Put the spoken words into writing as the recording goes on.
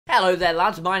Hello there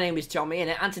lads, my name is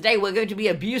TommyInnit and today we're going to be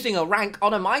abusing a rank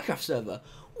on a Minecraft server.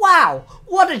 Wow,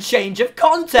 what a change of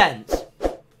content!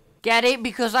 Get it?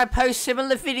 Because I post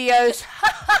similar videos.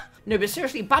 No, but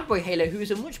seriously, BadBoyHalo, who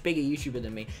is a much bigger YouTuber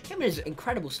than me, him and his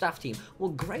incredible staff team were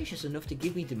gracious enough to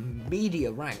give me the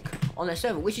media rank on their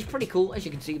server, which is pretty cool. As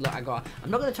you can see, look, I'm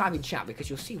not going to type in chat because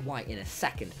you'll see why in a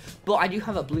second. But I do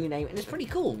have a blue name and it's pretty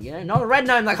cool, you know, not a red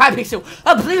name like Hypixel,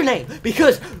 a blue name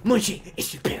because Munchy is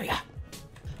superior.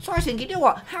 So I was thinking, you know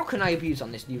what, how can I abuse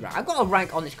on this new rank? I've got a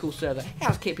rank on this cool server, it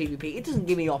has kit PvP, it doesn't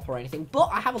give me op or anything, but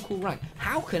I have a cool rank.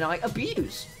 How can I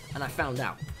abuse? And I found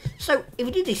out. So, if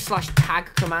we do the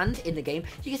 /tag command in the game,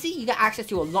 you can see you get access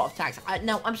to a lot of tags.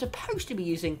 Now, I'm supposed to be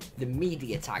using the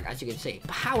media tag, as you can see.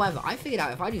 But however, I figured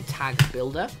out if I do tag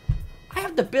builder, I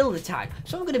have the builder tag.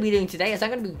 So what I'm going to be doing today is I'm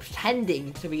going to be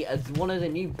pretending to be one of the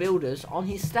new builders on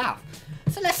his staff.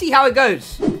 So let's see how it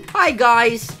goes. Hi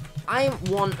guys, I am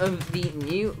one of the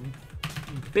new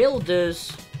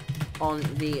builders on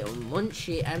the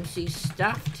Munchy MC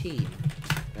staff team.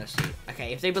 Let's see.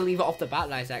 Okay, if they believe it off the bat,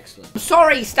 that is excellent.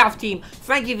 Sorry, staff team.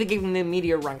 Thank you for giving them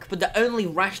media rank, but the only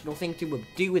rational thing to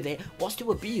do with it was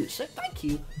to abuse. So thank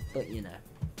you, but you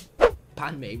know.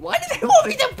 Ban me. Why do they want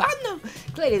me to ban them?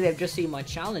 Clearly, they've just seen my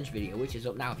challenge video, which is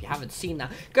up now. If you haven't seen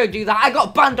that, go do that. I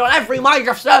got banned on every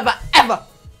Minecraft server ever.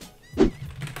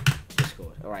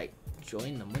 Discord. All right,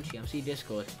 join the Munchy MC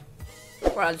Discord.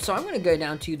 Right, so I'm going to go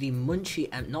down to the Munchy,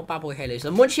 not BadBoyHalo's,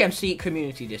 the Munchy MC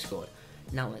community Discord.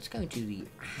 Now let's go to the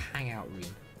hangout room.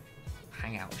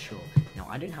 Hangout, sure. Now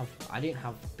I don't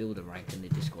have builder rank in the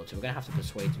Discord, so we're gonna have to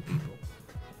persuade some people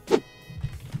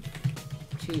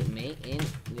to me in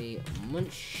the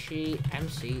Munchy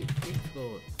MC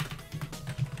Discord.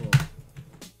 Cool.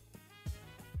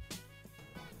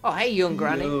 Oh hey young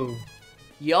granny.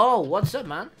 Yo, what's up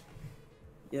man?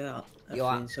 Yeah,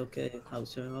 everything's okay. How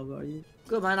are you?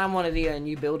 Good man, I'm one of the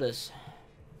new builders.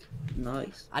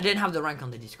 Nice. I didn't have the rank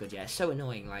on the Discord yet. It's so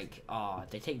annoying. Like, oh,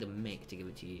 they take the mic to give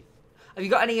it to you. Have you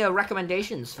got any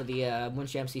recommendations for the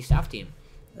Munchy MC staff team?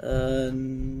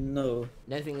 No.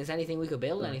 Nothing. Is anything we could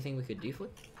build? Anything we could do for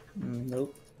it?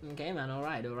 Nope. Okay, man. All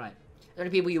right. Are there any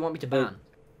people you want me to ban?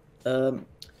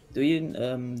 Do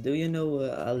you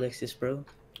know Alexis, bro?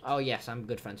 Oh yes, I'm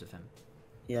good friends with him.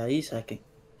 Yeah, he's hacking.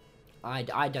 I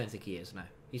don't think he is. No,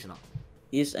 he's not.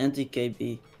 He's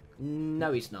anti-KB.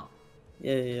 No, he's not.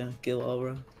 Yeah, kill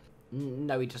aura.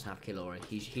 No, he doesn't have kill aura.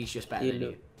 He's just better than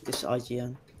you. It's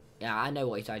IGN. Yeah, I know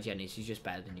what his IGN is. He's just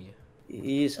better than you.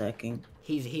 He is hacking.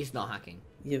 He's not hacking.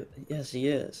 Yeah, yes, he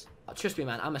is. Trust me,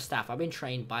 man. I'm a staff. I've been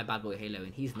trained by BadBoyHalo,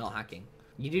 and he's not hacking.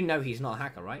 You do know he's not a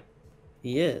hacker, right?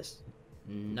 He is.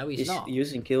 No, he's not. He's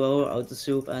using kill aura, auto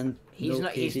soup, and he's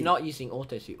not using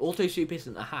auto soup. Auto soup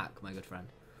isn't a hack, my good friend.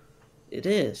 It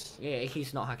is. Yeah,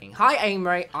 he's not hacking. Hi,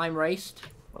 I'm raced.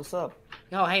 What's up?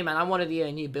 Oh, hey man, I'm one of the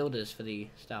new builders for the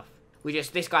stuff.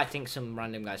 This guy thinks some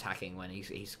random guy's hacking when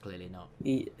he's clearly not.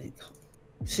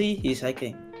 See, he's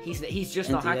hacking. He's just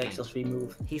not hacking.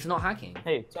 Removed. He's not hacking.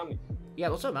 Hey, Tommy. Yeah,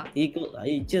 what's up, man?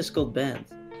 He just got banned.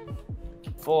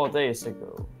 4 days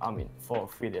ago, I mean 4 or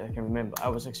 3 days, I can remember. I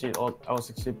was actually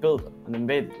builder on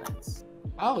invaded lands.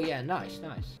 Oh yeah, nice.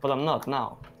 But I'm not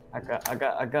now. I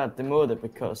got demoted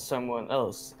because someone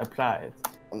else applied.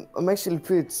 I'm actually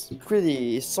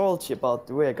pretty salty about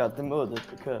the way I got demoted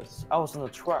because I was on a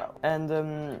trial and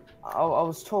I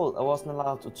was told I wasn't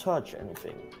allowed to touch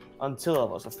anything until I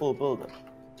was a full builder.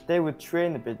 They would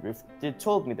train a bit with. They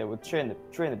told me they would train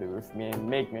a bit with me and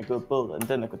make me a good builder, and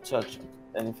then I could touch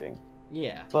anything.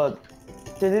 Yeah. But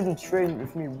they didn't train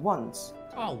with me once.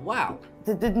 Oh wow.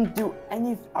 They didn't do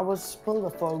any. I was builder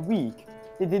for a week.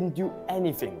 They didn't do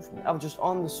anything with me. I was just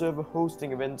on the server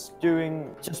hosting events,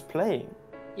 just playing.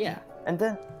 Yeah. And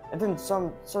then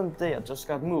some day I just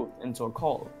got moved into a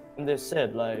call, and they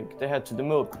said like they had to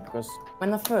demote me because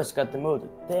when I first got demoted,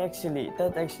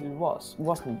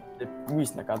 wasn't the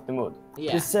reason I got demoted.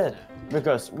 Yeah. They said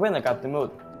because when I got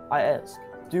demoted, I asked,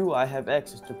 do I have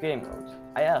access to game mode?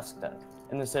 I asked that,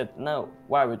 and they said no.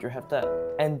 Why would you have that?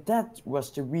 And that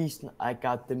was the reason I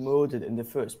got demoted in the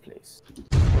first place.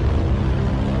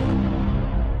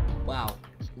 Wow.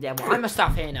 Yeah, well, I'm a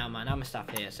staff here now, man. I'm a staff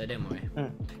here, so don't worry.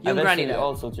 Young Eventually Granny, though.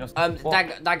 Also just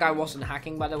that guy wasn't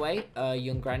hacking, by the way.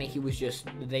 Young Granny, he was just.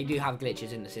 They do have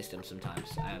glitches in the system sometimes.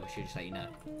 I should just let you know.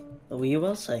 Oh, he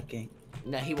was hacking.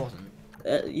 No, he wasn't.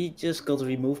 He just got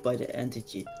removed by the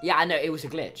anti-cheat. Yeah, I know. It was a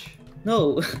glitch.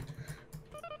 No.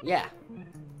 Yeah.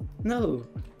 No.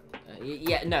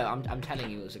 Yeah, no. I'm telling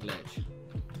you, it was a glitch.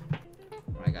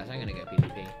 Right, Alright guys, I'm gonna go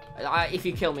PvP. If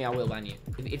you kill me, I will ban you.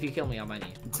 If you kill me, I'll ban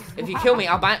you. If you kill me,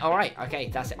 I'll ban. Alright, okay,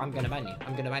 that's it. I'm gonna ban you.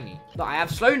 I'm gonna ban you. Look, I have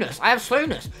slowness. I have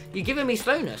slowness. You're giving me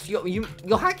slowness.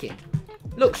 You're hacking.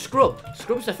 Look, Scrub.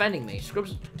 Scrub's defending me.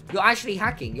 Scrub's. You're actually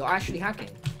hacking. You're actually hacking.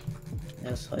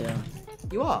 Yes, I am.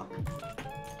 You are.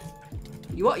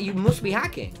 You are. You must be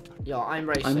hacking. Yo, I'm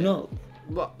racist. I'm not.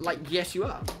 What? Like, yes, you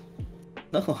are.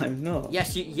 No, I'm not.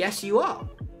 Yes, you are.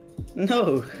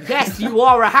 No. Yes, you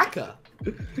are a hacker.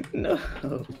 No.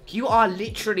 You are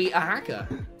literally a hacker.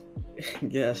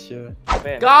 Yeah, sure.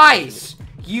 Guys,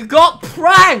 you got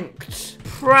pranked.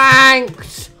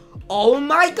 Pranked. Oh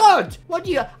my god. What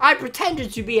do you... I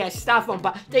pretended to be a staff on,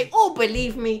 but they all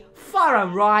believe me. Far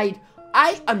and wide.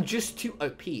 I am just too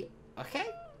OP. Okay?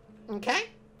 Okay?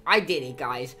 I did it,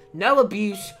 guys. No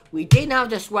abuse. We didn't have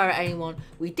to swear at anyone.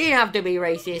 We didn't have to be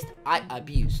racist. I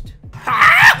abused.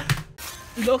 Ha!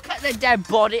 Look at the dead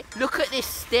body. Look at this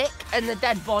stick and the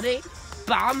dead body.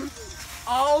 Bam.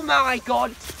 Oh my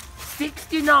god.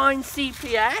 69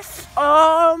 CPS.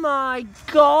 Oh my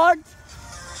god.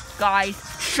 Guys,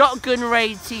 shotgun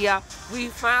raids here. We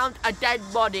found a dead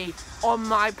body on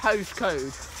my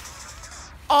postcode.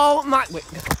 Oh my... Wait.